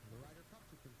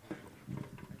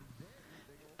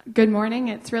Good morning.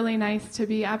 It's really nice to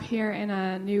be up here in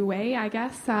a new way, I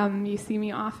guess. You see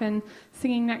me often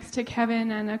singing next to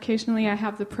Kevin, and occasionally I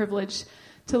have the privilege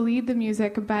to lead the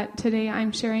music, but today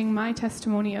I'm sharing my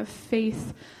testimony of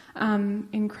faith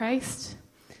in Christ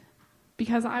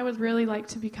because I would really like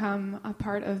to become a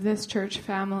part of this church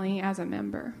family as a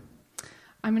member.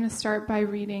 I'm going to start by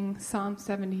reading Psalm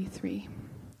 73.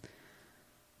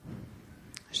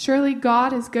 Surely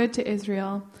God is good to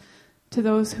Israel, to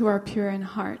those who are pure in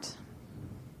heart.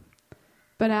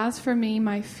 But as for me,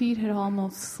 my feet had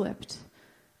almost slipped.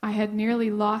 I had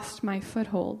nearly lost my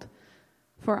foothold,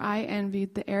 for I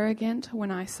envied the arrogant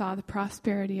when I saw the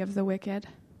prosperity of the wicked.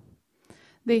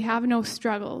 They have no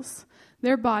struggles.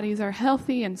 Their bodies are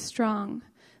healthy and strong.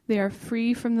 They are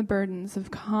free from the burdens of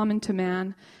common to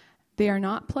man. They are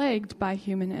not plagued by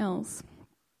human ills.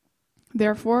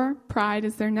 Therefore, pride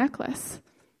is their necklace.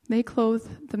 They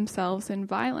clothe themselves in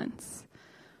violence.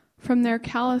 From their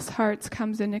callous hearts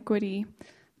comes iniquity.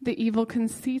 The evil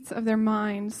conceits of their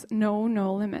minds know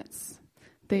no limits.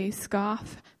 They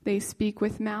scoff, they speak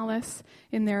with malice.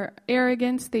 In their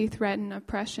arrogance they threaten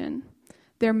oppression.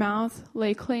 Their mouths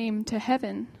lay claim to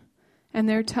heaven, and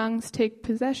their tongues take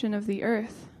possession of the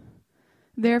earth.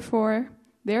 Therefore,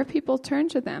 their people turn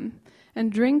to them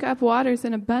and drink up waters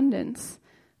in abundance.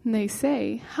 And they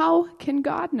say, how can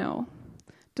God know?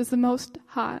 Does the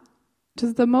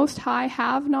Most High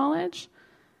have knowledge?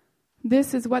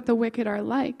 This is what the wicked are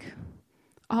like.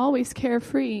 Always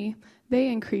carefree, they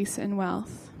increase in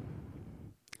wealth.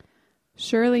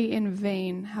 Surely in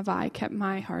vain have I kept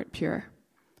my heart pure.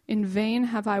 In vain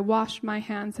have I washed my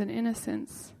hands in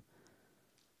innocence.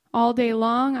 All day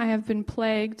long I have been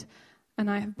plagued, and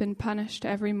I have been punished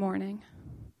every morning.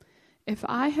 If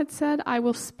I had said, I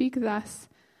will speak thus,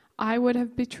 I would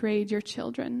have betrayed your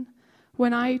children.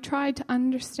 When I tried to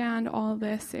understand all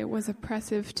this, it was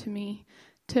oppressive to me,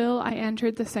 till I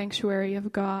entered the sanctuary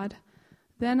of God.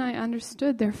 Then I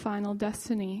understood their final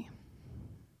destiny.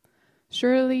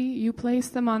 Surely you place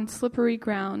them on slippery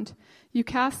ground. You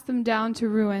cast them down to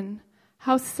ruin.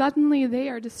 How suddenly they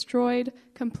are destroyed,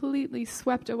 completely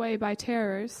swept away by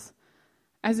terrors.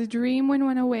 As a dream when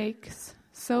one awakes,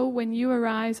 so when you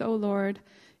arise, O Lord,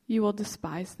 you will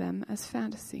despise them as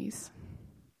fantasies.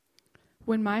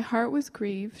 When my heart was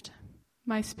grieved,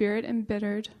 my spirit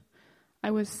embittered, I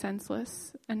was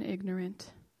senseless and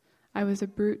ignorant. I was a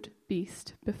brute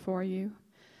beast before you.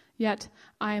 Yet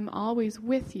I am always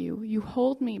with you. You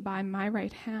hold me by my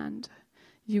right hand.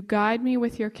 You guide me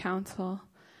with your counsel,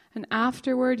 and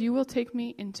afterward you will take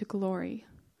me into glory.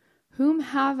 Whom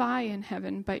have I in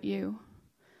heaven but you?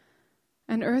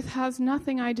 And earth has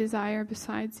nothing I desire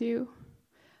besides you.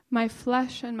 My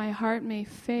flesh and my heart may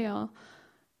fail,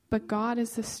 but God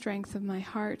is the strength of my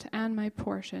heart and my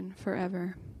portion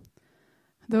forever.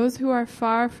 Those who are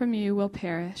far from you will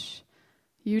perish.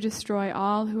 You destroy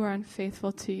all who are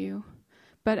unfaithful to you.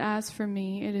 But as for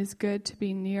me, it is good to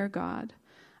be near God.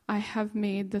 I have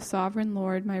made the sovereign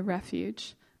Lord my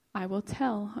refuge. I will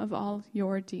tell of all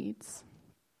your deeds.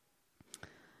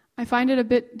 I find it a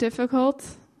bit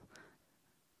difficult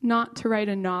not to write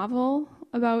a novel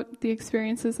about the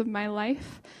experiences of my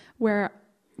life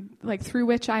through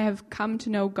which I have come to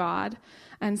know God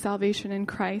and salvation in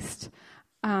Christ.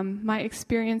 My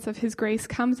experience of his grace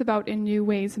comes about in new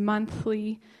ways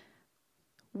monthly,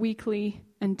 weekly,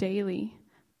 and daily.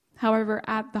 However,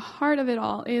 at the heart of it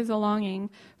all is a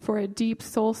longing for a deep,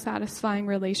 soul-satisfying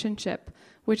relationship,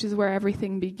 which is where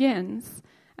everything begins,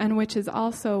 and which is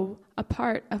also a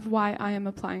part of why I am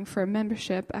applying for a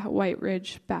membership at White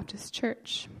Ridge Baptist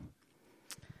Church.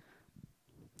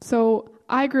 So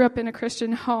I grew up in a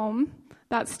Christian home.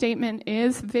 That statement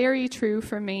is very true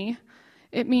for me.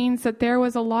 It means that there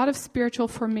was a lot of spiritual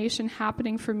formation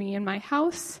happening for me in my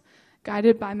house,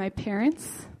 guided by my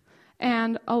parents,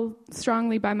 and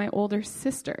strongly by my older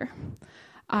sister.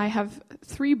 I have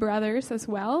 3 brothers as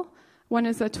well. One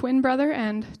is a twin brother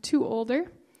and 2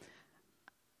 older.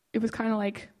 It was kind of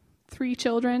like 3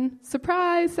 children.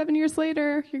 Surprise, 7 years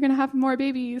later, you're going to have more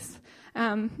babies.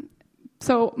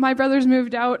 So my brothers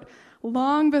moved out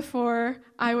long before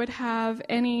I would have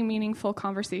any meaningful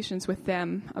conversations with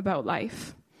them about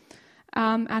life.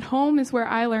 At home is where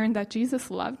I learned that Jesus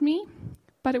loved me,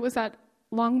 but it was at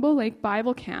Longbow Lake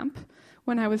Bible Camp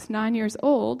when I was 9 years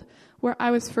old where I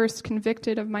was first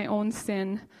convicted of my own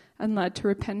sin and led to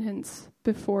repentance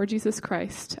before Jesus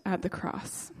Christ at the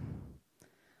cross.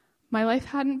 My life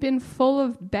hadn't been full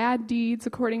of bad deeds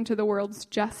according to the world's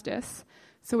justice,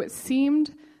 so it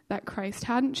seemed that Christ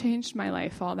hadn't changed my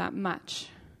life all that much.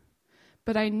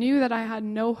 But I knew that I had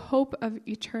no hope of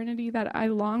eternity that I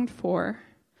longed for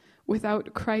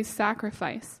without Christ's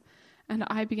sacrifice, and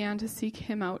I began to seek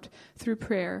him out through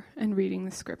prayer and reading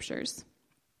the scriptures.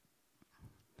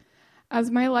 As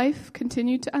my life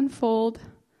continued to unfold,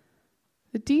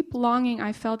 the deep longing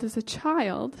I felt as a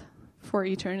child for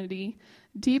eternity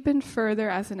deepened further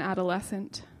as an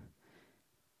adolescent.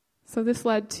 So this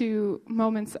led to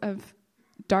moments of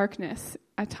darkness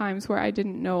at times where I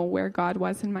didn't know where God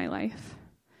was in my life.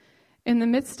 In the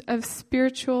midst of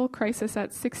spiritual crisis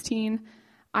at 16,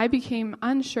 I became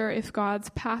unsure if God's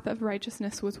path of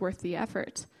righteousness was worth the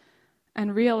effort,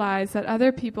 and realized that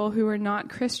other people who were not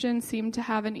Christian seemed to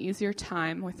have an easier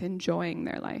time with enjoying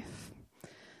their life.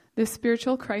 This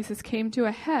spiritual crisis came to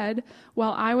a head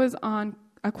while I was on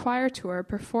a choir tour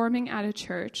performing at a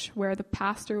church where the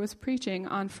pastor was preaching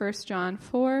on 1 John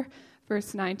 4,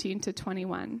 verse 19 to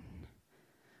 21.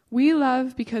 We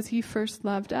love because he first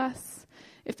loved us.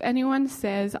 If anyone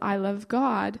says, I love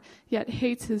God, yet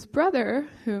hates his brother,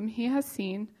 whom he has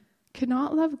seen,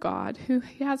 cannot love God, who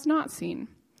he has not seen.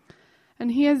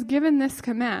 And he has given this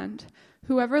command,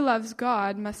 whoever loves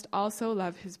God must also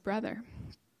love his brother.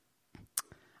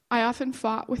 I often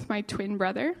fought with my twin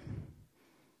brother.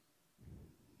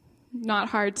 Not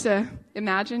hard to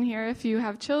imagine here if you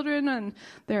have children and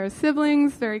there are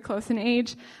siblings very close in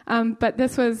age. But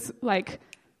this was like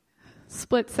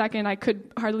split second. I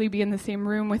could hardly be in the same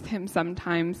room with him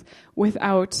sometimes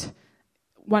without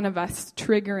one of us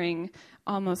triggering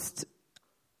almost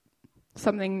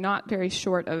something not very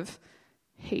short of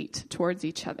hate towards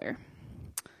each other.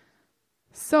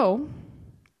 So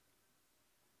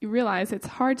you realize it's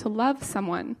hard to love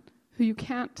someone who you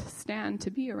can't stand to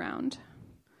be around.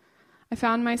 I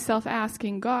found myself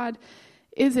asking God,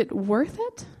 is it worth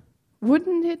it?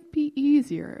 Wouldn't it be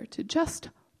easier to just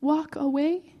walk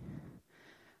away?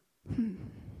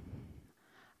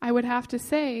 I would have to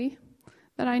say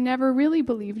that I never really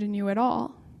believed in you at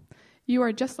all. You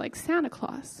are just like Santa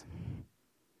Claus.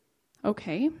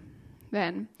 Okay,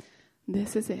 then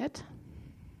this is it.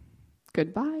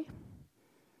 Goodbye.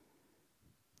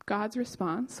 God's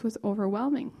response was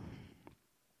overwhelming.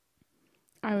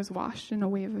 I was washed in a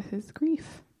wave of his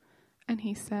grief, and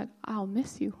he said, I'll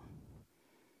miss you.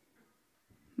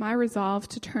 My resolve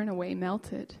to turn away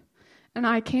melted, and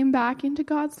I came back into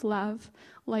God's love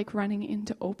like running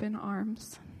into open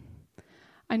arms.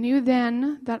 I knew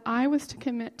then that I was to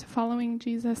commit to following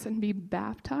Jesus and be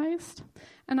baptized,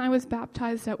 and I was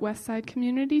baptized at Westside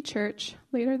Community Church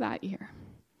later that year.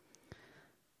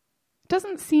 It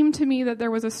doesn't seem to me that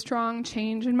there was a strong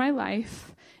change in my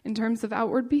life in terms of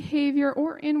outward behavior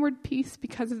or inward peace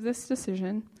because of this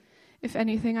decision. If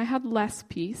anything, I had less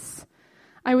peace.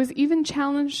 I was even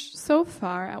challenged so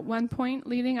far at one point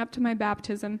leading up to my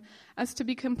baptism as to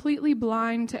be completely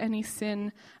blind to any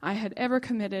sin I had ever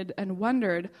committed and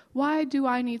wondered, why do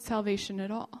I need salvation at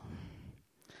all?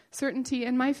 Certainty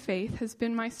in my faith has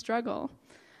been my struggle,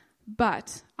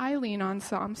 but I lean on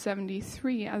Psalm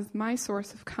 73 as my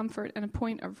source of comfort and a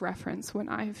point of reference when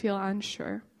I feel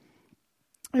unsure.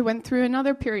 I went through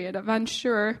another period of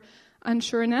unsureness.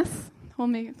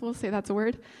 We'll say that's a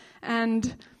word.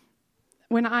 And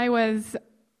when I was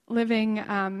living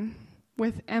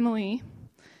with Emily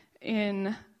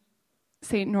in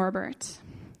St. Norbert,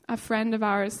 a friend of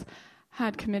ours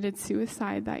had committed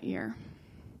suicide that year.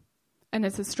 And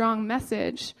it's a strong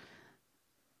message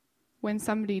when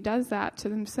somebody does that to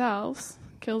themselves,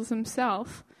 kills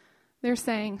himself. They're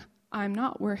saying, I'm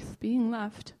not worth being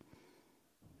loved.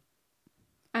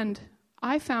 And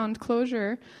I found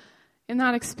closure in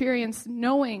that experience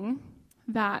knowing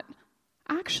that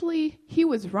actually he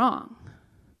was wrong.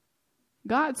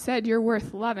 God said you're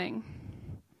worth loving.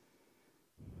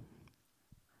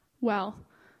 Well,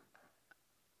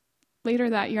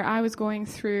 later that year I was going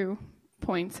through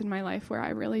points in my life where I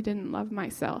really didn't love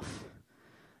myself.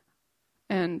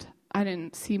 And I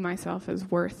didn't see myself as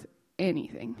worth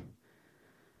anything.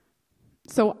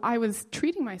 So I was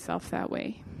treating myself that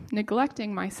way,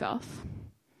 neglecting myself.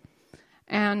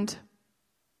 And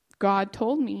God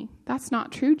told me, that's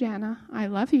not true, Jana. I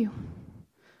love you.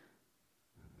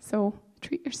 So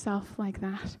treat yourself like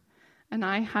that. And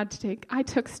I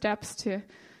took steps to,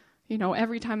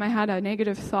 every time I had a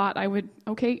negative thought, I would,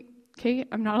 okay,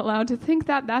 I'm not allowed to think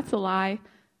that. That's a lie.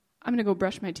 I'm going to go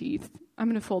brush my teeth. I'm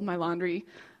going to fold my laundry.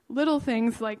 Little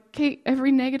things like,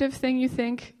 every negative thing you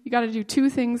think, you got to do 2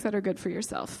 things that are good for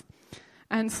yourself.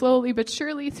 And slowly but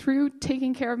surely, through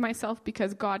taking care of myself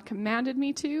because God commanded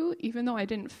me to, even though I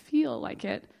didn't feel like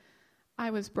it,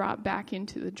 I was brought back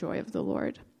into the joy of the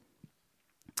Lord.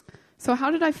 So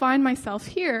how did I find myself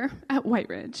here at White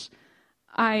Ridge?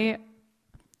 The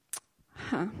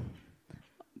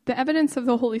evidence of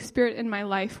the Holy Spirit in my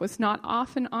life was not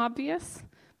often obvious,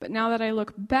 But now that I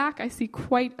look back, I see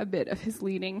quite a bit of his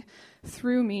leading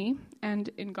through me and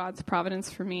in God's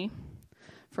providence for me.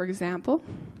 For example,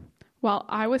 while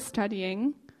I was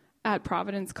studying at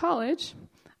Providence College,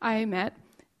 I met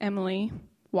Emily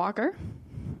Walker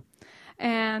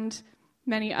and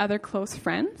many other close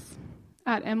friends.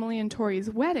 At Emily and Tori's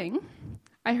wedding,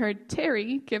 I heard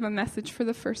Terry give a message for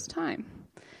the first time,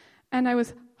 and I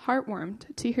was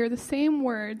heartwarmed to hear the same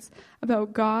words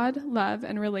about God, love,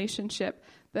 and relationship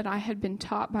that I had been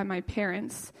taught by my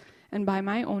parents and by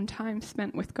my own time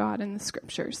spent with God in the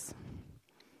scriptures.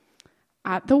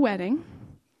 At the wedding,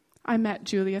 I met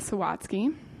Julia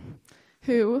Sawatsky,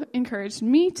 who encouraged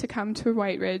me to come to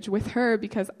White Ridge with her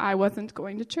because I wasn't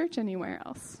going to church anywhere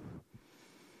else.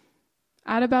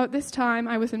 At about this time,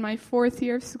 I was in my 4th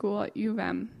year of school at U of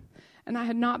M, and I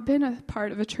had not been a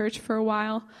part of a church for a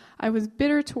while. I was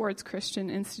bitter towards Christian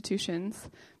institutions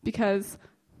because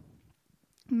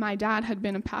my dad had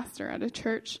been a pastor at a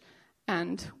church,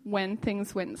 and when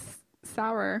things went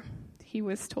sour, he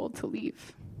was told to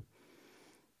leave.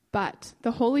 But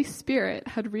the Holy Spirit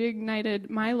had reignited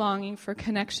my longing for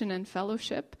connection and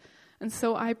fellowship, and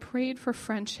so I prayed for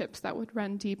friendships that would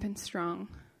run deep and strong.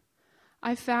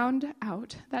 I found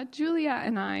out that Julia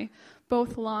and I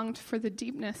both longed for the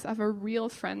deepness of a real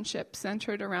friendship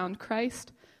centered around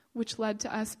Christ, which led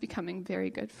to us becoming very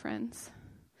good friends.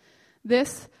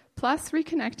 This, plus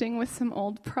reconnecting with some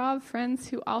old Prov friends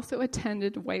who also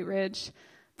attended White Ridge,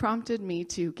 prompted me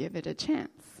to give it a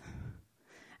chance.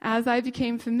 As I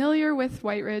became familiar with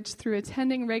White Ridge through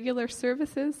attending regular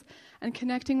services and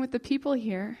connecting with the people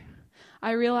here,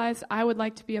 I realized I would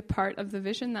like to be a part of the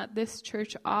vision that this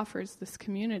church offers this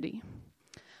community.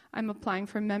 I'm applying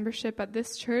for membership at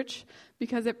this church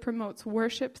because it promotes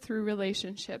worship through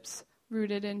relationships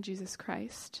rooted in Jesus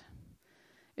Christ.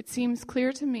 It seems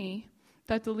clear to me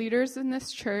that the leaders in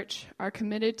this church are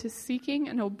committed to seeking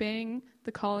and obeying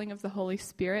the calling of the Holy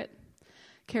Spirit,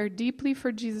 care deeply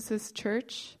for Jesus'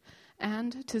 church,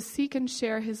 and to seek and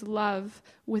share his love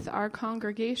with our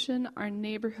congregation, our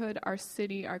neighborhood, our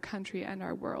city, our country, and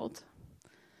our world.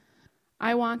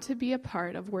 I want to be a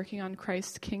part of working on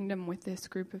Christ's kingdom with this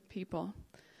group of people,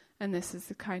 and this is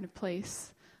the kind of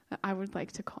place that I would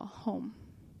like to call home.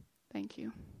 Thank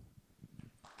you.